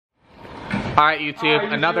Alright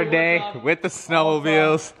YouTube, another day with the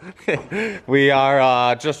snowmobiles. We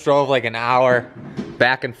are just drove like an hour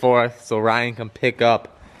back and forth so Ryan can pick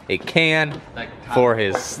up a can for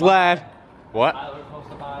his sled. What?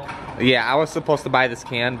 Yeah, I was supposed to buy this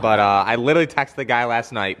can, but I literally texted the guy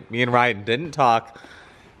last night. Me and Ryan didn't talk,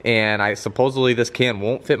 and supposedly this can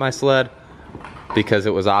won't fit my sled because it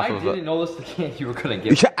was off of. I didn't know this the can you were gonna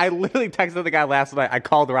get. Yeah, I literally texted the guy last night. I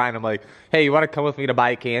called Ryan. I'm like, "Hey, you want to come with me to buy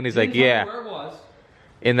a can?" He's like, "Yeah." Where it was.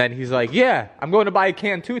 And then he's like, "Yeah, I'm going to buy a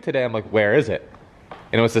can too today." I'm like, "Where is it?"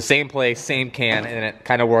 And it was the same place, same can, and it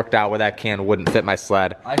kind of worked out where that can wouldn't fit my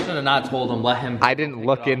sled. I should have not told him. Let him. I didn't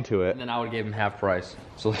look into it. And then I would have gave him half price.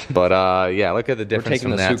 So. But yeah, look at the difference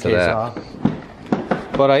from that to that. Off.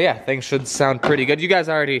 But yeah, things should sound pretty good. You guys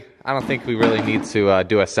already. I don't think we really need to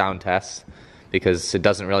do a sound test because it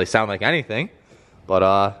doesn't really sound like anything.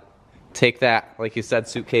 But take that, like you said,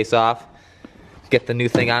 suitcase off. Get the new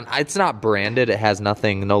thing on. It's not branded. It has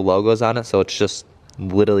nothing, no logos on it, so it's just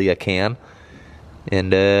literally a can.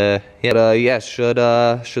 And yeah,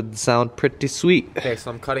 should sound pretty sweet. Okay,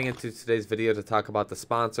 so I'm cutting into today's video to talk about the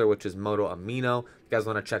sponsor, which is Moto Amino. If you guys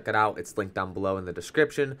want to check it out, it's linked down below in the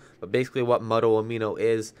description. But basically what Moto Amino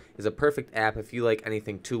is a perfect app if you like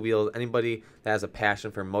anything two-wheeled. Anybody that has a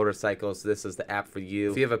passion for motorcycles, this is the app for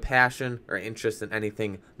you. If you have a passion or interest in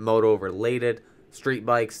anything moto related, street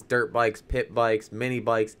bikes, dirt bikes, pit bikes, mini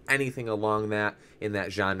bikes, anything along that in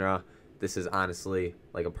that genre, this is honestly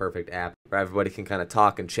like a perfect app where everybody can kind of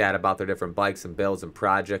talk and chat about their different bikes and builds and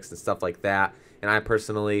projects and stuff like that. And I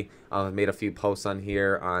personally have made a few posts on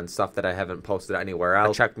here on stuff that I haven't posted anywhere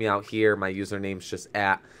else. Check me out here. My username's just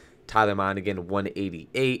at Tyler Monagan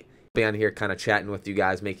 188. Be on here kind of chatting with you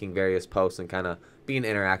guys, making various posts and kind of being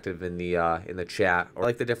interactive in the chat. Or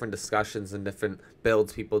like the different discussions and different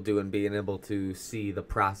builds people do and being able to see the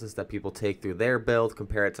process that people take through their build,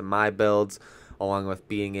 compare it to my builds, along with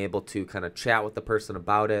being able to kind of chat with the person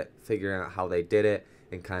about it, figuring out how they did it,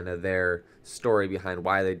 and kind of their story behind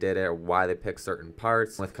why they did it or why they picked certain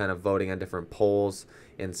parts, with kind of voting on different polls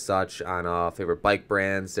and such on favorite bike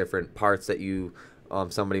brands, different parts that you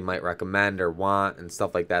somebody might recommend or want and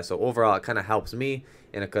stuff like that. So overall, it kind of helps me,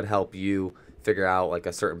 and it could help you figure out like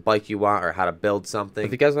a certain bike you want or how to build something.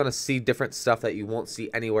 If you guys want to see different stuff that you won't see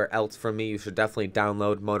anywhere else from me, you should definitely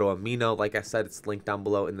download Moto Amino. Like I said, it's linked down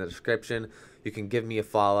below in the description. You can give me a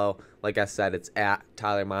follow. Like I said, it's at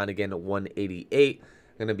Tyler Monagan 188.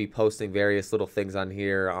 I'm going to be posting various little things on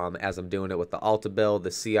here as I'm doing it with the ALTA build,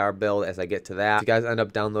 the CR build, as I get to that. If you guys end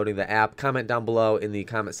up downloading the app, comment down below in the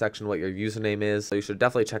comment section what your username is. So you should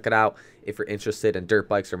definitely check it out if you're interested in dirt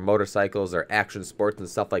bikes or motorcycles or action sports and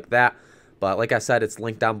stuff like that. But like I said, it's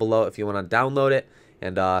linked down below if you want to download it.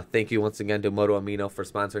 And thank you once again to Moto Amino for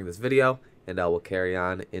sponsoring this video. And we'll carry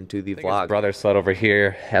on into the vlog. Brother's sled over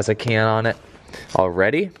here has a can on it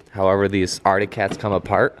already. However, these Arctic Cats come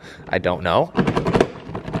apart. I don't know.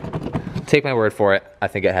 Take my word for it. I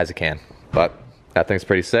think it has a can. But that thing's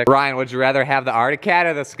pretty sick. Ryan, would you rather have the Arctic Cat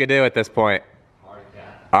or the Skidoo at this point? Arctic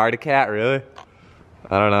Cat. Arctic Cat, really?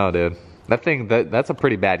 I don't know, dude. That thing, that's a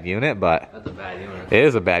pretty bad unit, but... That's a bad unit. It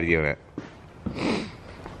is a bad unit.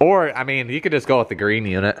 Or, I mean, you could just go with the green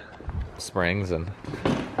unit. Springs and...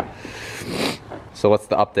 So what's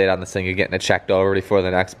the update on this thing? You're getting it checked over before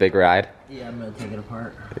the next big ride? Yeah, I'm gonna take it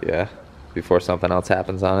apart. Yeah, before something else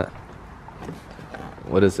happens on it.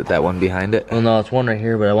 What is it, that one behind it? Well, no, it's one right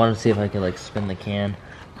here, but I wanted to see if I could, like, spin the can.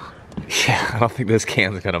 Yeah, I don't think this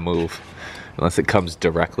can's gonna move unless it comes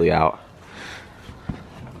directly out.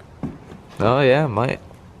 Oh, yeah, it might.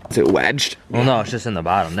 Is it wedged? Well, no, it's just in the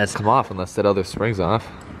bottom. That's come off unless that other spring's off.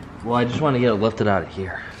 Well, I just want to get it lifted out of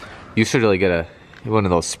here. You should really get one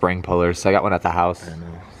of those spring pullers. I got one at the house. I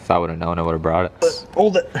know. If I would have known, I would have brought it.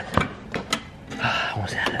 Hold it.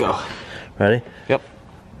 Almost had it. Go. Ready? Yep.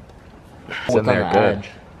 It's in there good. Edge.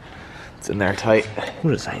 It's in there tight.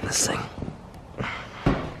 What is that, this thing?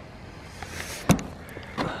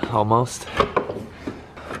 Almost.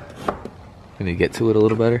 Can you get to it a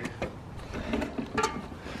little better?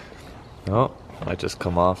 Oh, might just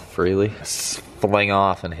come off freely. Fling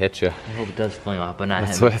off and hit you. I hope it does fling off, but not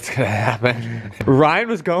hit me. That's what's gonna happen. Ryan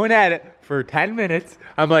was going at it for 10 minutes.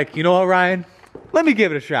 I'm like, you know what, Ryan? Let me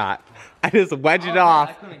give it a shot. I just wedge it off.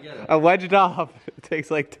 I couldn't get it. I wedge it off. It takes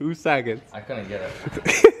like 2 seconds. I couldn't get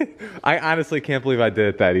it. I honestly can't believe I did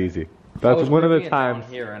it that easy. That's one of the times.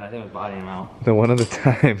 Here, and I think it was bodying out. One of the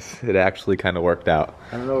times it actually kind of worked out.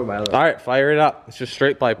 I don't know where my other. All right, fire it up. It's just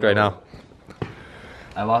straight piped right now.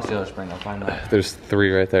 I lost the other spring. I'll find it. There's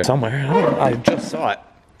 3 right there. Somewhere. I just saw it.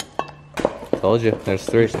 Told you. There's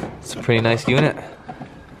 3. It's a pretty nice unit.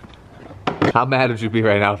 How mad would you be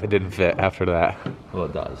right now if it didn't fit after that? Well,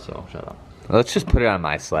 it does, so shut up. Let's just put it on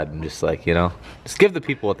my sled and just like, you know, just give the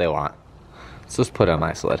people what they want. Let's just put it on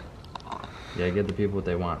my sled. Yeah, give the people what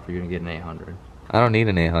they want for you to get an 800. I don't need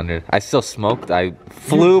an 800. I still smoked. I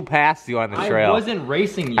flew past you on the trail. I wasn't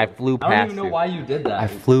racing you. I flew past you. I don't even know why you did that. I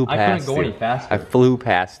flew past you. I couldn't go any faster. I flew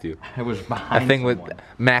past you. I was behind I think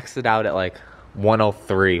maxed it out at like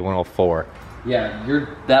 103, 104. Yeah,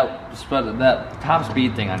 that top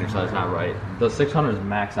speed thing on your side is not right. The 600s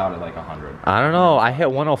max out at like 100. I don't know. I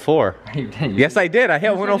hit 104. You did. Yes, I did. I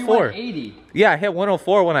hit 104. You went 80. Yeah, I hit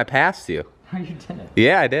 104 when I passed you. No, you didn't.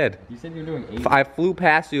 Yeah, I did. You said you were doing 80. I flew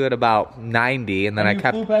past you at about 90, and then I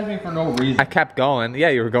kept. You flew past me for no reason. I kept going. Yeah,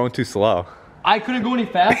 you were going too slow. I couldn't go any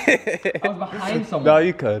faster. I was behind someone. No,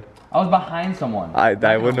 you could. I was behind someone. I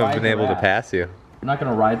wouldn't have been able to pass you. I'm not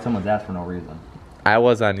gonna ride someone's ass for no reason. I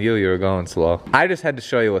was on you. You were going slow. I just had to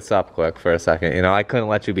show you what's up quick for a second. You know, I couldn't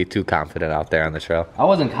let you be too confident out there on the trail. I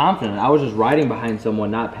wasn't confident. I was just riding behind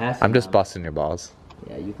someone, not passing. I'm just busting your balls.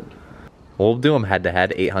 Yeah, you can. We'll do them head to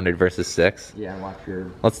head, 800 versus 6. Yeah, watch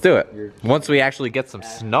your. Let's do it. Once we actually get some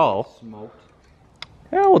snow. Smoked.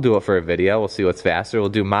 Yeah, we'll do it for a video. We'll see what's faster. We'll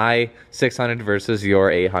do my 600 versus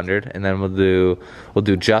your 800, and then we'll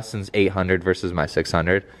do Justin's 800 versus my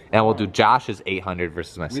 600, and we'll do Josh's 800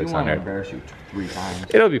 versus my 600. We don't want to embarrass you 3 times.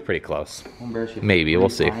 It'll be pretty close. We'll embarrass you Maybe we'll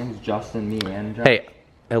see. Times, Justin, me, and Josh. Hey,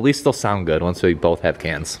 at least they'll sound good once we both have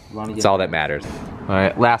cans. That's all that matters. All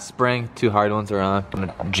right, last spring, 2 hard ones are on. I'm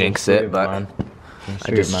gonna jinx it, but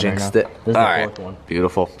I just jinxed it. All right,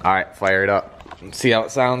 beautiful. All right, fire it up. See how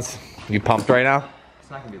it sounds. You pumped right now? It's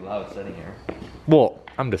not gonna be loud sitting here. Well,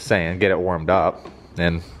 I'm just saying, get it warmed up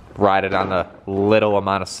and ride it on the little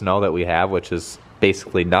amount of snow that we have, which is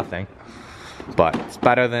basically nothing. But it's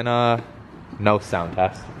better than no sound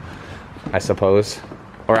test, I suppose.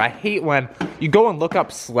 Or I hate when you go and look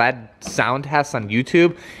up sled sound tests on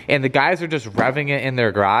YouTube and the guys are just revving it in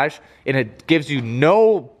their garage and it gives you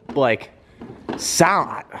no, like,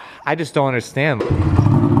 sound. I just don't understand.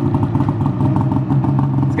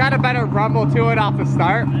 It's got a better rumble to it off the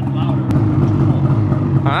start. And louder.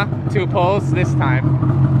 Huh? 2 pulls this time.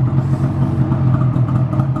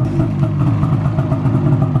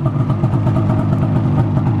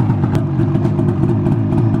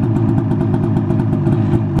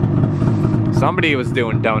 Somebody was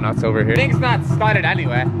doing donuts over here. Thing's not studded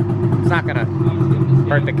anyway. It's not gonna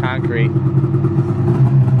hurt the concrete.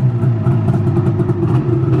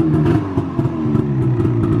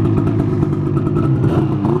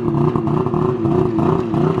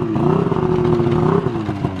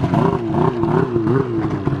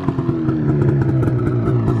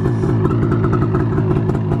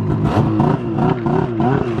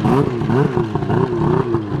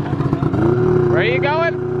 Where are you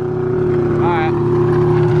going? Alright.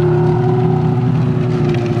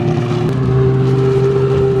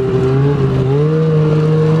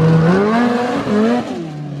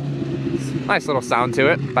 Nice little sound to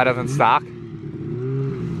it, better than stock.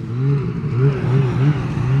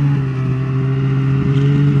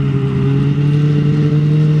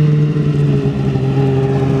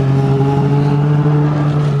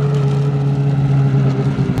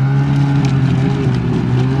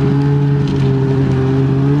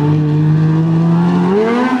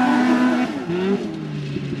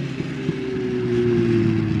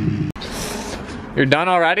 You're done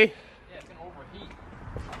already? Yeah, it's gonna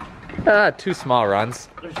overheat. 2 small runs.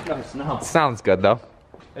 There's no snow. Sounds good though.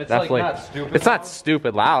 It's Definitely. like not stupid. It's not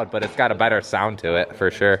stupid loud, but it's got a better sound to it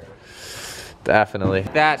for sure. Definitely.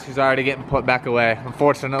 That she's already getting put back away.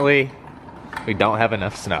 Unfortunately, we don't have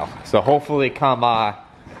enough snow. So hopefully come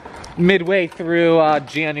midway through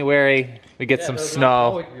January, we get some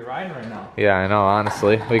snow. We could be riding right now. Yeah, I know,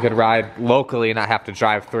 honestly. We could ride locally and not have to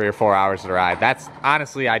drive 3 or 4 hours to ride. That's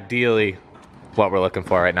honestly ideally what we're looking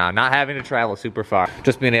for right now. Not having to travel super far.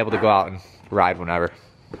 Just being able to go out and ride whenever.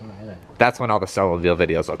 That's when all the snowmobile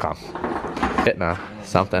videos will come. Hitting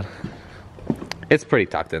something. It's pretty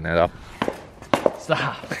tucked in there though.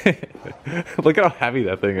 Stop. Look at how heavy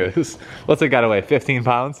that thing is. What's it got to weigh, 15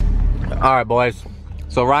 pounds? All right, boys.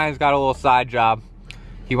 So Ryan's got a little side job.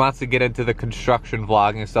 He wants to get into the construction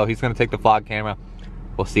vlogging, so he's gonna take the vlog camera.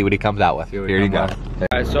 We'll see what he comes out with. Here you go.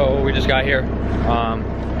 Alright, so we just got here.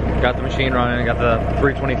 Got the machine running, got the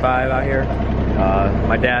 325 out here.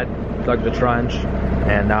 My dad dug the trench,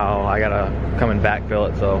 and now I gotta come and backfill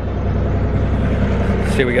it, so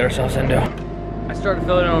let's see what we get ourselves into. I started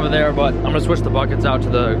filling it over there, but I'm gonna switch the buckets out to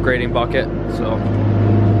the grading bucket, so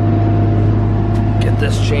get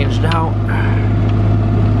this changed out.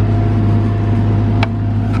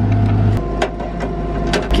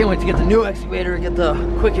 Can't wait to get the new excavator and get the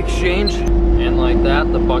quick exchange. And like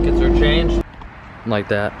that, the buckets are changed. like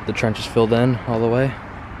that. The trench is filled in all the way.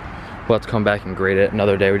 We'll have to come back and grade it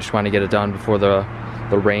another day. We just want to get it done before the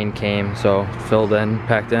rain came, so filled in,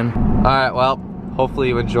 packed in. All right, well, hopefully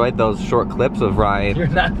you enjoyed those short clips of Ryan You're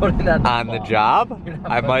not putting that on the job.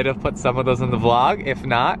 I might have put some of those in the vlog. If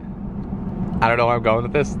not, I don't know where I'm going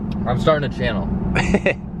with this. I'm starting a channel.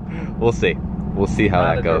 We'll see. We'll see how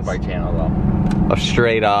that goes. Not a dirt bike channel though. A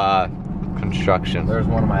straight construction. There's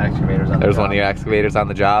one of my excavators on the job. There's one of your excavators on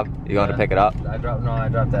the job? You going to pick it up? I dropped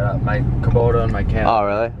that up. My Kubota and my cab. Oh,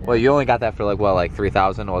 really? Well, you only got that for like, what, like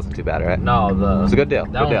 3,000? It wasn't too bad, right? No, it was a good deal.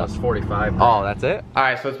 That one was 45. Oh, that's it? All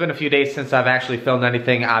right, so it's been a few days since I've actually filmed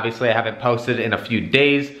anything. Obviously, I haven't posted in a few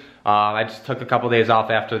days. I just took a couple days off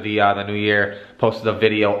after the new year, posted a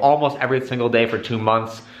video almost every single day for 2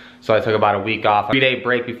 months. So I took about a week off, a 3-day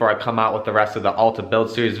break before I come out with the rest of the ALTA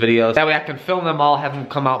build series videos. That way I can film them all, have them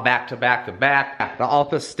come out back to back to back. The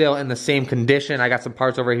ALTA's still in the same condition. I got some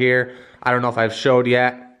parts over here. I don't know if I've showed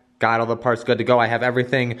yet. Got all the parts good to go. I have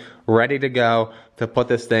everything ready to go to put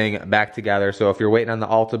this thing back together. So if you're waiting on the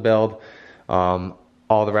ALTA build,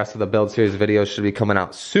 all the rest of the build series videos should be coming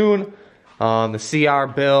out soon. The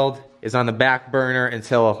CR build is on the back burner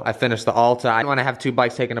until I finish the ALTA. I don't want to have 2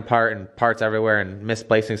 bikes taken apart and parts everywhere and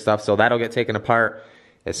misplacing stuff, so that'll get taken apart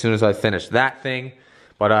as soon as I finish that thing.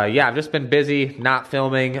 But yeah, I've just been busy not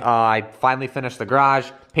filming. I finally finished the garage,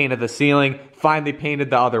 painted the ceiling, finally painted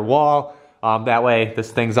the other wall. That way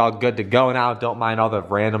this thing's all good to go now. Don't mind all the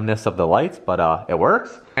randomness of the lights, but it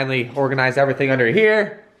works. Finally organized everything under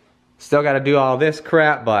here. Still got to do all this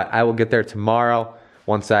crap, but I will get there tomorrow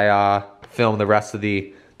once I film the rest of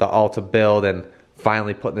the ALTA build and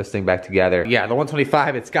finally putting this thing back together. Yeah, the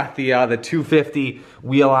 125, it's got the 250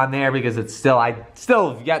 wheel on there because I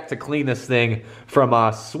still have yet to clean this thing from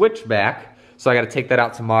a switchback. So I got to take that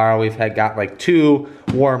out tomorrow. We've got like 2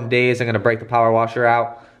 warm days. I'm gonna break the power washer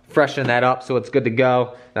out, freshen that up so it's good to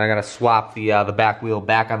go. Then I gotta swap the back wheel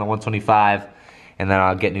back on the 125, and then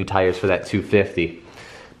I'll get new tires for that 250.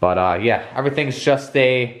 But yeah, everything's just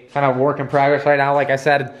a kind of work in progress right now. Like I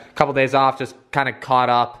said, a couple days off, just kind of caught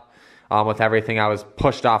up with everything. I was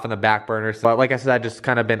pushed off in the back burners. But like I said, I've just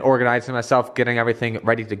kind of been organizing myself, getting everything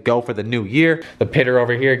ready to go for the new year. The pitter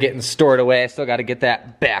over here getting stored away. I still got to get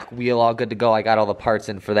that back wheel all good to go. I got all the parts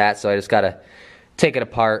in for that, so I just got to take it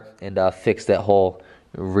apart and fix that whole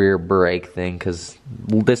rear brake thing, because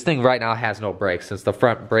this thing right now has no brakes since the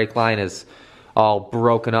front brake line is all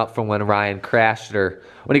broken up from when Ryan crashed, or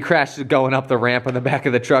when he crashed going up the ramp on the back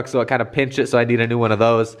of the truck, so it kind of pinched it, so I need a new one of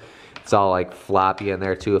those. It's all like floppy in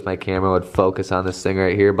there too if my camera would focus on this thing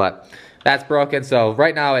right here, but that's broken, so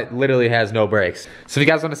right now it literally has no brakes. So if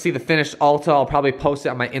you guys want to see the finished ALTA, I'll probably post it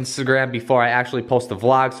on my Instagram before I actually post the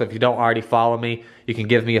vlog, so if you don't already follow me, you can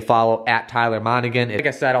give me a follow at Tyler Monagan. Like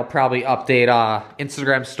I said, I'll probably update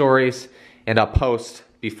Instagram stories and I'll post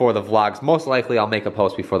before the vlogs. Most likely I'll make a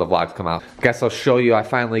post before the vlogs come out. I guess I'll show you, I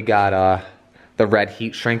finally got the red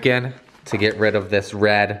heat shrink in to get rid of this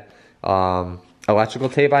red electrical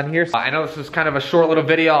tape on here. I know this is kind of a short little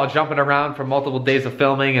video. I'll jump it around for multiple days of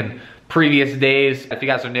filming and previous days. If you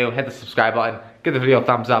guys are new, hit the subscribe button, give the video a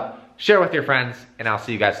thumbs up, share with your friends, and I'll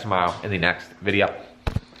see you guys tomorrow in the next video.